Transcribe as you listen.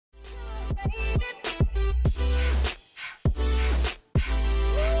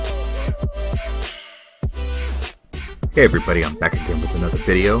Hey everybody, I'm back again with another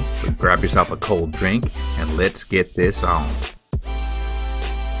video. So grab yourself a cold drink and let's get this on.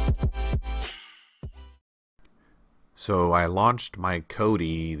 So I launched my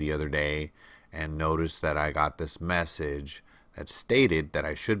Kodi the other day and noticed that I got this message that stated that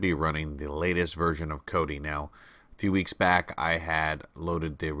I should be running the latest version of Kodi. Now, a few weeks back I had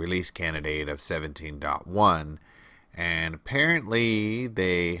loaded the release candidate of 17.1 and apparently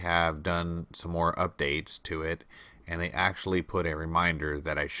they have done some more updates to it. And they actually put a reminder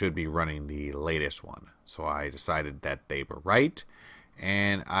that I should be running the latest one. So I decided that they were right,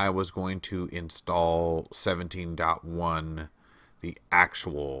 and I was going to install 17.1, the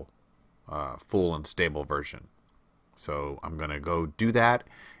actual full and stable version. So I'm going to go do that,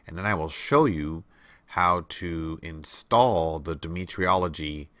 and then I will show you how to install the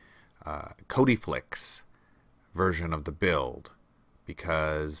Dimitrology KodiFlix version of the build,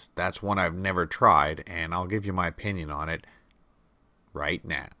 because that's one I've never tried, and I'll give you my opinion on it right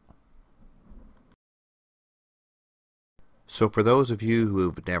now. So for those of you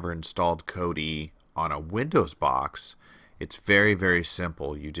who've never installed Kodi on a Windows box, it's very, very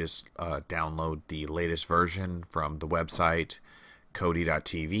simple. You just download the latest version from the website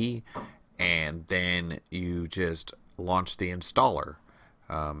Kodi.tv, and then you just launch the installer.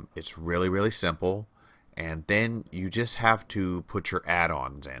 It's really, really simple. And then you just have to put your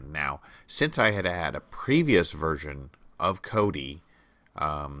add-ons in. Now, since I had had a previous version of Kodi,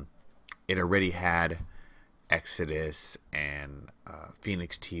 it already had Exodus and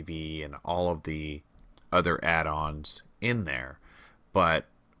Phoenix TV and all of the other add-ons in there. But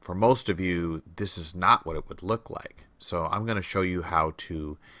for most of you, this is not what it would look like. So I'm going to show you how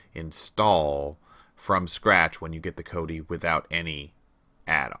to install from scratch when you get the Kodi without any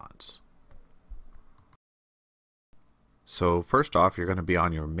add-ons. So first off, you're going to be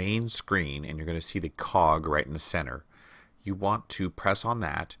on your main screen and you're going to see the cog right in the center. You want to press on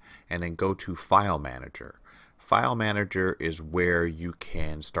that and then go to File Manager. File Manager is where you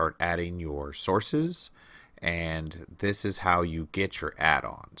can start adding your sources, and this is how you get your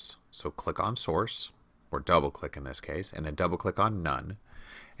add-ons. So click on Source, or double click in this case, and then double click on None,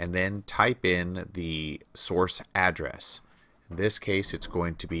 and then type in the source address. In this case, it's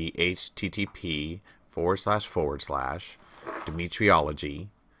going to be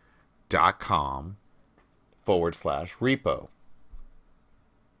http://dimitrology.com/repo.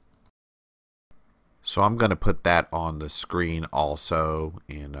 So I'm going to put that on the screen also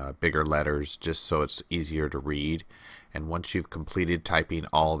in bigger letters just so it's easier to read. And once you've completed typing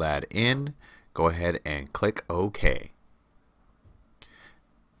all that in, go ahead and click OK.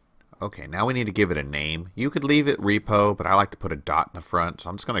 Okay, now we need to give it a name. You could leave it repo, but I like to put a dot in the front, so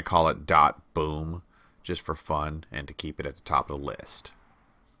I'm just going to call it .boom just for fun and to keep it at the top of the list.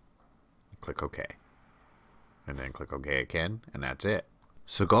 Click OK. And then click OK again, and that's it.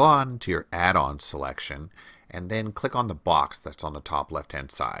 So go on to your add-on selection and then click on the box that's on the top left-hand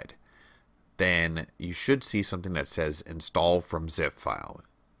side. Then you should see something that says Install from Zip File.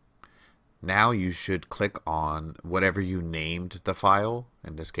 Now you should click on whatever you named the file.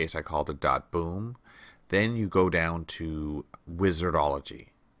 In this case I called it .boom. Then you go down to Wizardology,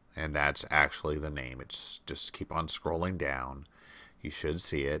 and that's actually the name. It's just keep on scrolling down. You should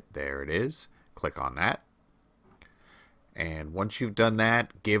see it. There it is. Click on that. And once you've done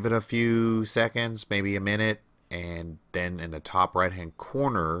that, give it a few seconds, maybe a minute, and then in the top right hand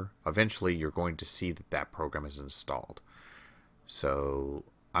corner, eventually you're going to see that that program is installed. So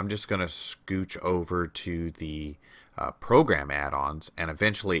I'm just going to scooch over to the program add-ons, and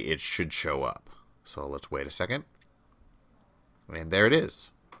eventually it should show up. So let's wait a second. And there it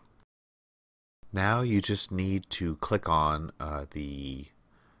is. Now you just need to click on the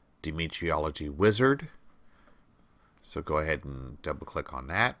Dimitrology wizard. So go ahead and double click on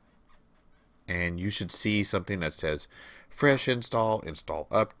that. And you should see something that says fresh install, install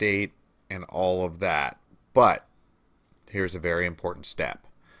update, and all of that. But here's a very important step.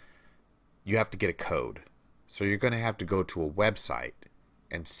 You have to get a code. So you're going to have to go to a website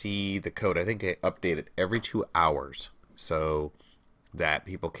and see the code. I think they update it every 2 hours so that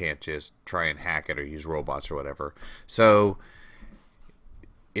people can't just try and hack it or use robots or whatever. So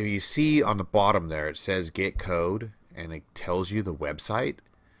if you see on the bottom there, it says get code and it tells you the website.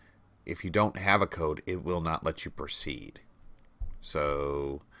 If you don't have a code, it will not let you proceed.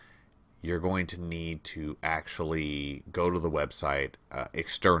 So you're going to need to actually go to the website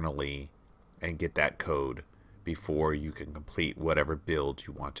externally and get that code before you can complete whatever build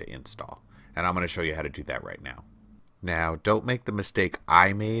you want to install. And I'm going to show you how to do that right now. Now, don't make the mistake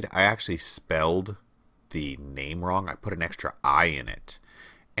I made. I actually spelled the name wrong. I put an extra I in it.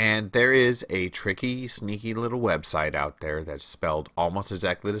 And there is a tricky, sneaky little website out there that's spelled almost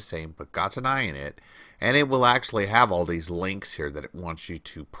exactly the same, but got an I in it. And it will actually have all these links here that it wants you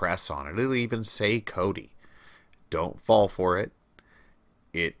to press on. It'll even say Cody. Don't fall for it.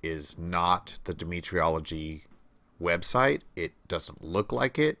 It is not the Dimitrology website. It doesn't look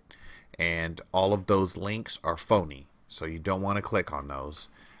like it. And all of those links are phony. So you don't want to click on those.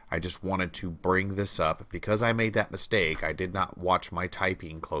 I just wanted to bring this up because I made that mistake. I did not watch my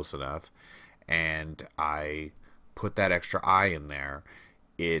typing close enough, and I put that extra I in there.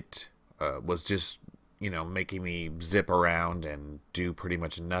 It was just, making me zip around and do pretty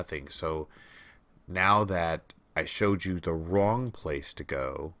much nothing. So now that I showed you the wrong place to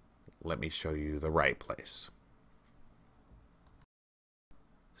go, let me show you the right place.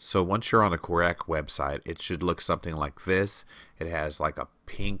 So once you're on the correct website, it should look something like this. It has like a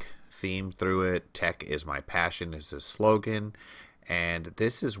pink theme through it. Tech is my passion is the slogan. And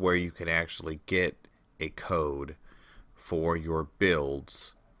this is where you can actually get a code for your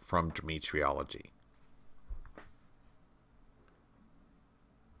builds from Dimitrology.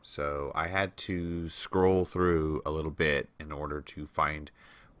 So I had to scroll through a little bit in order to find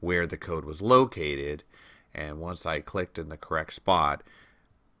where the code was located. And once I clicked in the correct spot,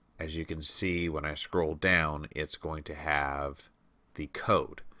 as you can see, when I scroll down, it's going to have the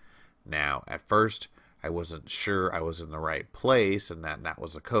code. Now, at first, I wasn't sure I was in the right place and that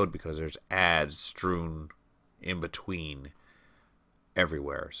was the code because there's ads strewn in between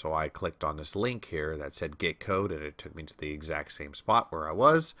everywhere. So I clicked on this link here that said get code, and it took me to the exact same spot where I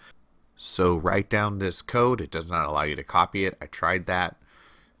was. So write down this code. It does not allow you to copy it. I tried that.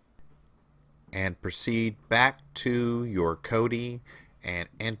 And proceed back to your Cody and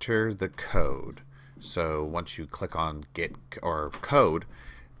enter the code. So once you click on get or code,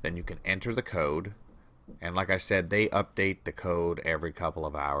 then you can enter the code. And like I said, they update the code every couple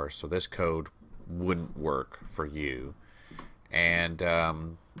of hours, so this code wouldn't work for you. And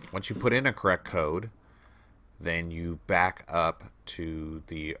once you put in a correct code, then you back up to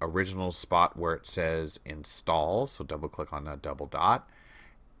the original spot where it says install. So double click on that double dot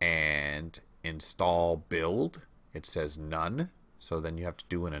and install build. It says none. So then you have to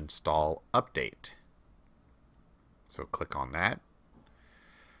do an install update. So click on that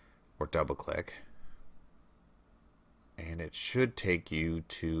or double click. And it should take you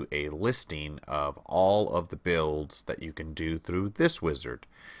to a listing of all of the builds that you can do through this wizard.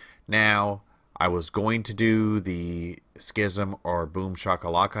 Now, I was going to do the Schism or Boom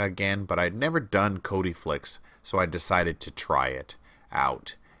Shakalaka again, but I'd never done KodiFlix, so I decided to try it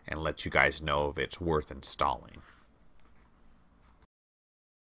out and let you guys know if it's worth installing.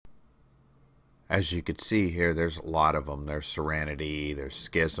 As you can see here, there's a lot of them. There's Serenity, there's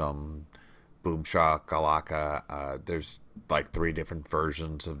Schism, Boom Shakalaka. There's like 3 different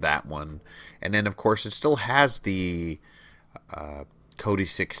versions of that one. And then, of course, it still has the Kodi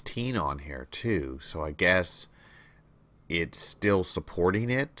 17 on here, too. So I guess it's still supporting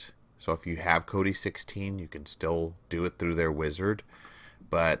it. So if you have Kodi 16, you can still do it through their wizard.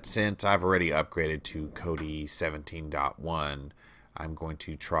 But since I've already upgraded to Kodi 17.1, I'm going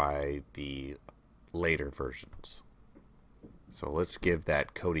to try the later versions. So let's give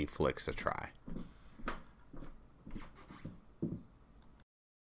that KodiFlix a try.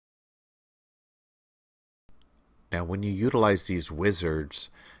 Now when you utilize these wizards,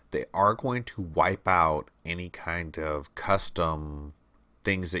 they are going to wipe out any kind of custom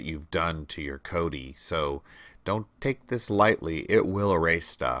things that you've done to your Cody. So don't take this lightly. It will erase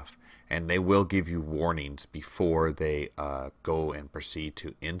stuff. And they will give you warnings before they go and proceed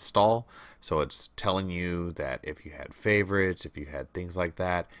to install. So it's telling you that if you had favorites, if you had things like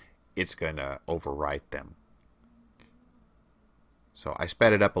that, it's going to overwrite them. So I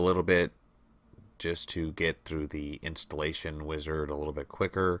sped it up a little bit just to get through the installation wizard a little bit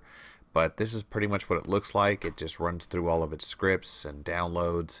quicker. But this is pretty much what it looks like. It just runs through all of its scripts and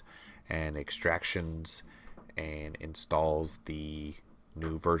downloads and extractions and installs the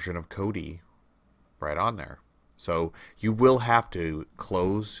new version of Cody right on there. So you will have to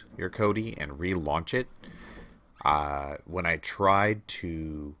close your Cody and relaunch it. When I tried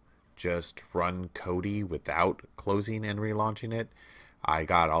to just run Cody without closing and relaunching it, I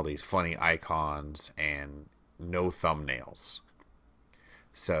got all these funny icons and no thumbnails.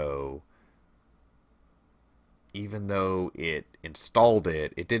 So even though it installed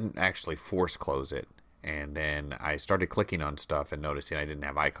it, it didn't actually force close it. And then I started clicking on stuff and noticing I didn't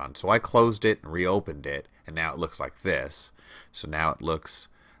have icons. So I closed it and reopened it, and now it looks like this. So now it looks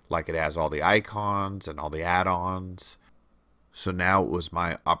Like it has all the icons and all the add-ons. So now it was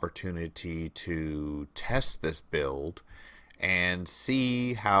my opportunity to test this build and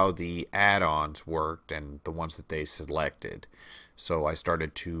see how the add-ons worked and the ones that they selected. So I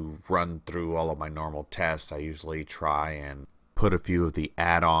started to run through all of my normal tests. I usually try and put a few of the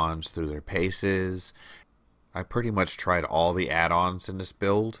add-ons through their paces. I pretty much tried all the add-ons in this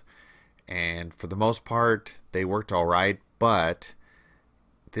build, and for the most part they worked alright, but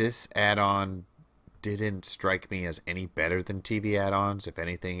this add-on didn't strike me as any better than TV add-ons. If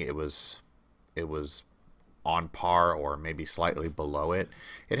anything, it was on par or maybe slightly below it.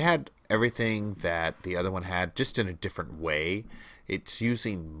 It had everything that the other one had, just in a different way. It's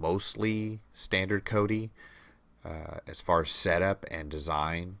using mostly standard Kodi as far as setup and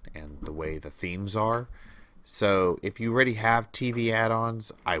design and the way the themes are. So if you already have TV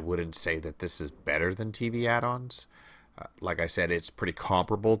add-ons, I wouldn't say that this is better than TV add-ons. Like I said, it's pretty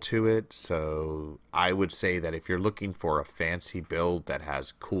comparable to it, so I would say that if you're looking for a fancy build that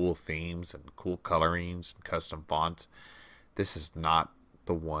has cool themes and cool colorings and custom fonts, this is not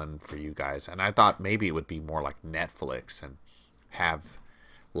the one for you guys. And I thought maybe it would be more like Netflix and have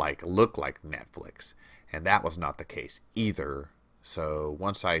look like Netflix, and that was not the case either. So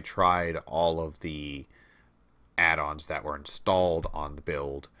once I tried all of the add-ons that were installed on the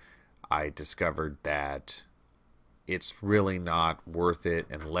build, I discovered that it's really not worth it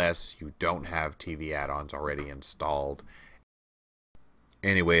unless you don't have TV add-ons already installed.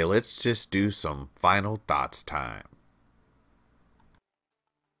 Anyway, let's just do some final thoughts time.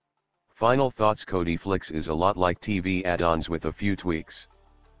 Final thoughts: KodiFlix is a lot like TV add-ons with a few tweaks.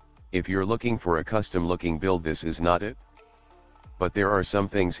 If you're looking for a custom looking build, this is not it. But there are some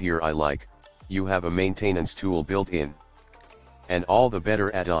things here I like. You have a maintenance tool built in. And all the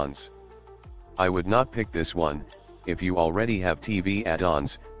better add-ons. I would not pick this one if you already have TV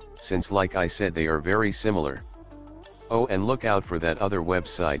add-ons, since like I said they are very similar. Oh, and look out for that other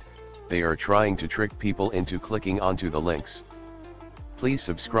website, they are trying to trick people into clicking onto the links. Please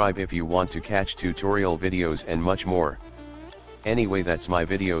subscribe if you want to catch tutorial videos and much more. Anyway, that's my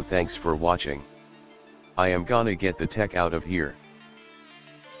video, thanks for watching. I am gonna get the tech out of here.